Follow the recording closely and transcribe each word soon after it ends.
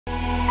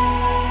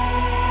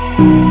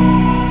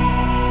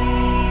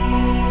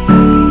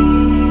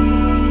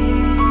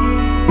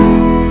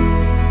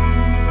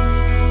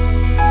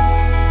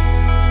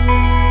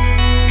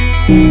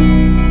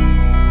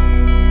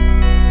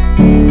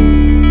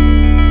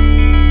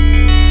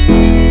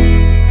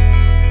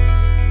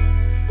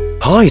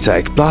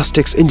Hitech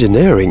Plastics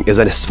Engineering is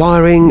an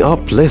aspiring,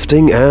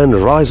 uplifting and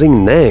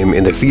rising name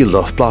in the field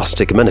of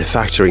plastic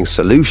manufacturing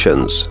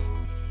solutions.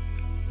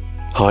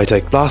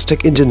 Hitech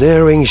Plastic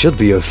Engineering should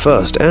be your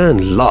first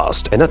and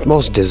last and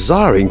utmost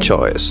desiring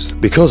choice.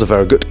 Because of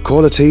our good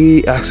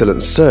quality,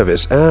 excellent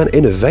service and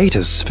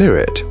innovative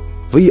spirit,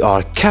 we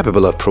are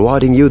capable of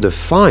providing you the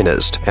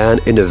finest and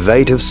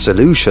innovative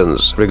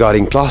solutions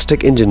regarding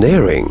plastic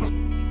engineering.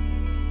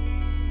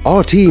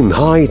 Our team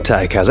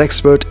Hitech has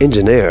expert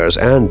engineers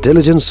and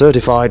diligent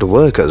certified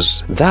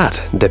workers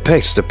that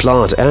depicts the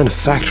plant and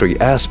factory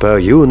as per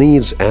your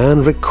needs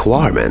and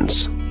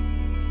requirements.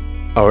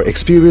 Our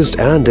experienced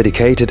and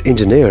dedicated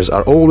engineers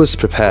are always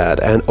prepared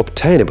and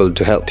obtainable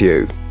to help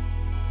you.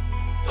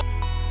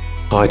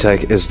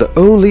 Hitech is the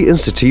only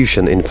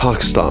institution in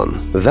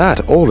Pakistan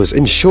that always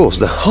ensures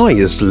the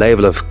highest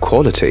level of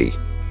quality.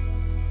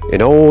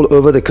 In all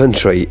over the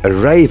country, a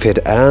rapid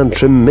and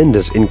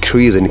tremendous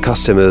increase in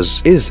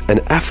customers is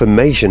an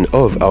affirmation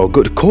of our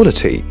good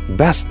quality,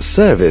 best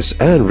service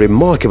and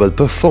remarkable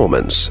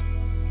performance.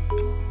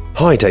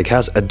 Hitech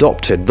has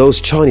adopted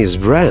those Chinese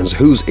brands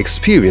whose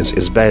experience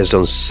is based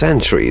on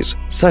centuries,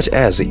 such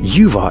as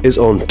Yuva is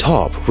on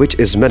top, which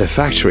is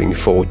manufacturing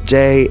for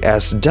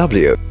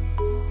JSW.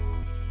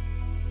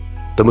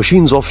 The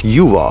machines of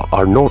Yuva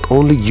are not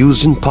only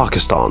used in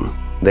Pakistan,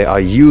 they are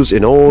used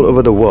in all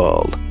over the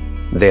world.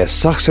 Their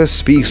success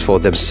speaks for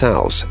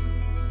themselves.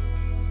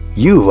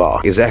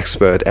 Yuva is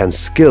expert and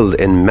skilled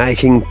in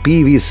making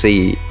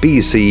PVC,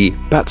 PC,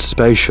 PET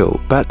Special,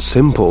 PET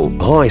Simple,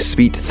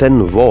 high-speed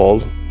thin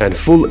wall and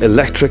full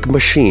electric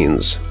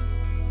machines.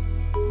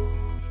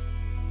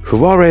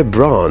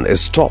 Uzair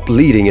is top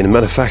leading in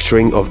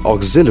manufacturing of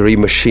auxiliary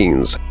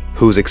machines,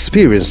 whose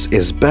experience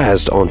is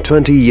based on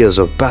 20 years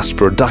of best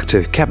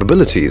productive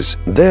capabilities.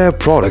 Their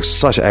products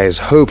such as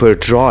hopper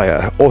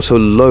dryer, auto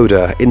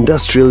loader,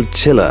 industrial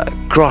chiller,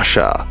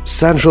 crusher,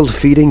 central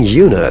feeding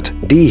unit,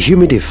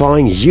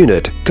 dehumidifying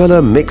unit,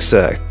 color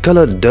mixer,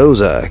 color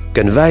doser,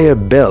 conveyor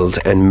belt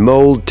and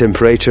mold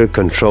temperature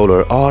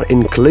controller are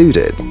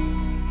included.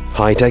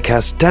 Hitech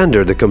has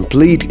tendered the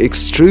complete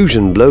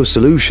extrusion blow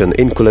solution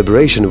in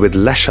collaboration with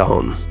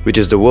Leshan, which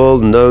is the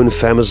world-known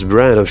famous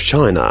brand of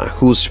China,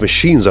 whose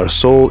machines are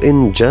sold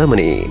in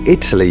Germany,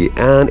 Italy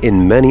and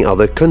in many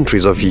other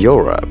countries of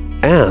Europe.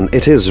 And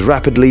it is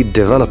rapidly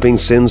developing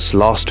since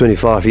last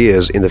 25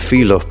 years in the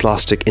field of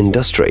plastic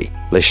industry.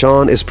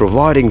 Leshan is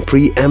providing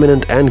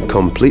preeminent and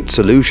complete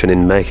solution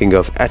in making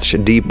of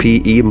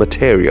HDPE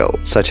material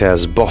such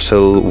as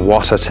bottle,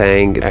 water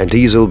tank and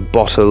diesel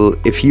bottle.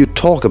 If you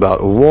talk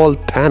about wall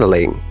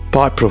paneling,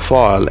 pipe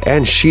profile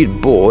and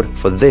sheet board,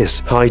 for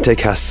this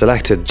Hitech has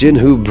selected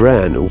Jinhu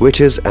brand,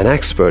 which is an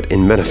expert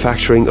in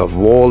manufacturing of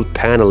wall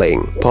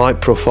paneling,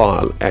 pipe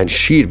profile and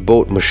sheet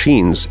board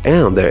machines,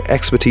 and their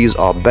expertise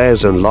are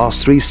based on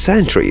last 3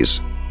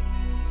 centuries.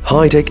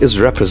 Hitech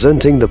is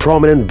representing the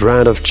prominent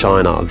brand of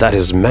China, that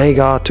is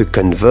Mega, to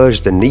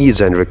converge the needs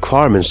and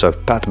requirements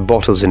of PET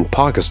bottles in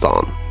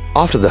Pakistan.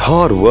 After the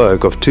hard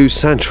work of 2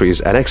 centuries,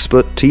 an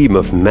expert team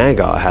of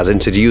Mega has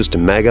introduced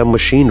Mega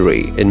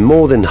machinery in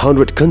more than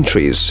 100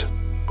 countries.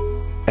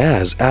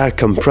 As air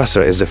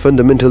compressor is the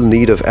fundamental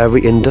need of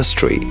every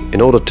industry, in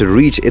order to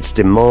reach its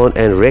demand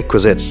and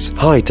requisites,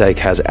 Hitech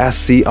has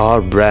SCR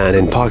brand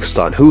in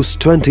Pakistan, whose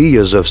 20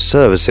 years of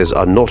services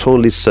are not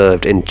only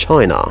served in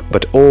China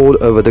but all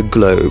over the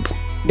globe.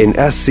 In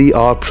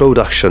SCR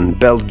production,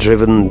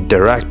 belt-driven,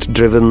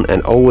 direct-driven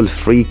and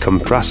oil-free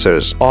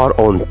compressors are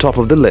on top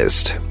of the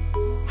list.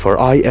 For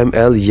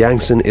IML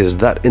Yangtze is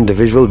that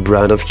individual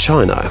brand of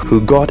China who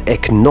got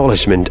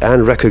acknowledgement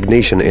and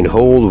recognition in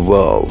whole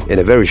world in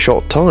a very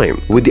short time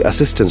with the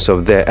assistance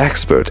of their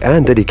expert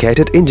and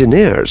dedicated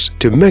engineers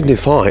to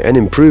magnify and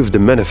improve the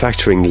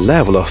manufacturing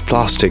level of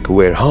plastic,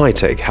 where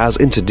Hitech has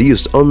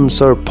introduced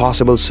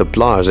unsurpassable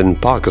suppliers in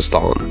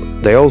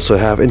Pakistan. They also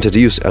have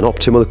introduced an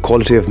optimal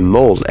quality of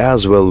mold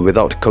as well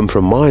without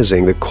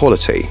compromising the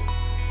quality.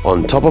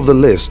 On top of the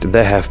list,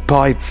 they have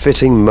pipe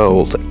fitting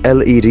mold,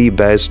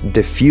 LED-based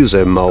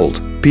diffuser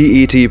mold,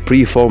 PET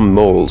preform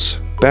molds,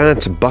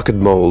 pant bucket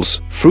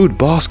molds, fruit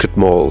basket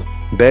mold,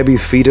 baby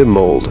feeder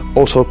mold,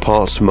 auto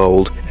parts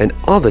mold, and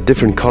other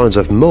different kinds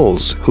of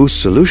molds whose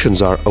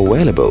solutions are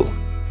available.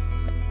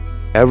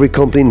 Every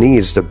company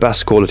needs the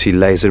best quality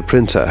laser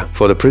printer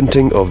for the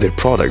printing of their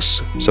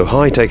products, so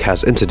Hitech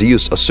has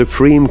introduced a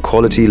supreme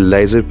quality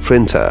laser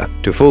printer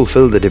to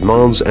fulfill the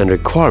demands and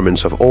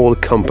requirements of all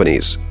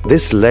companies.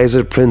 This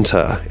laser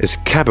printer is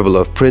capable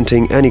of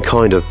printing any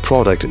kind of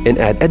product in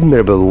an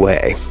admirable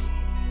way.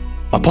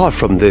 Apart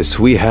from this,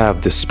 we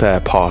have the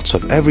spare parts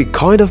of every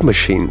kind of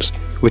machines,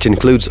 which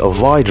includes a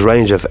wide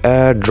range of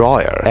air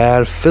dryer,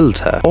 air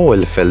filter,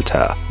 oil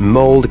filter,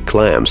 mold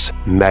clamps,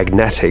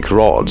 magnetic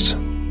rods,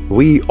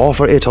 We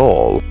offer it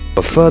all.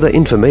 For further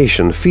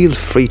information, feel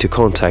free to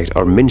contact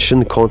or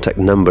mention contact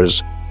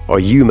numbers, or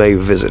you may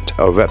visit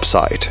our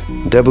website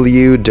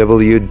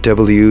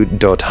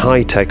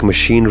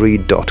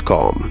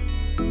www.hitechmachinery.com.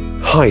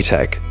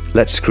 Hitech,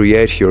 let's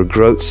create your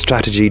growth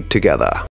strategy together.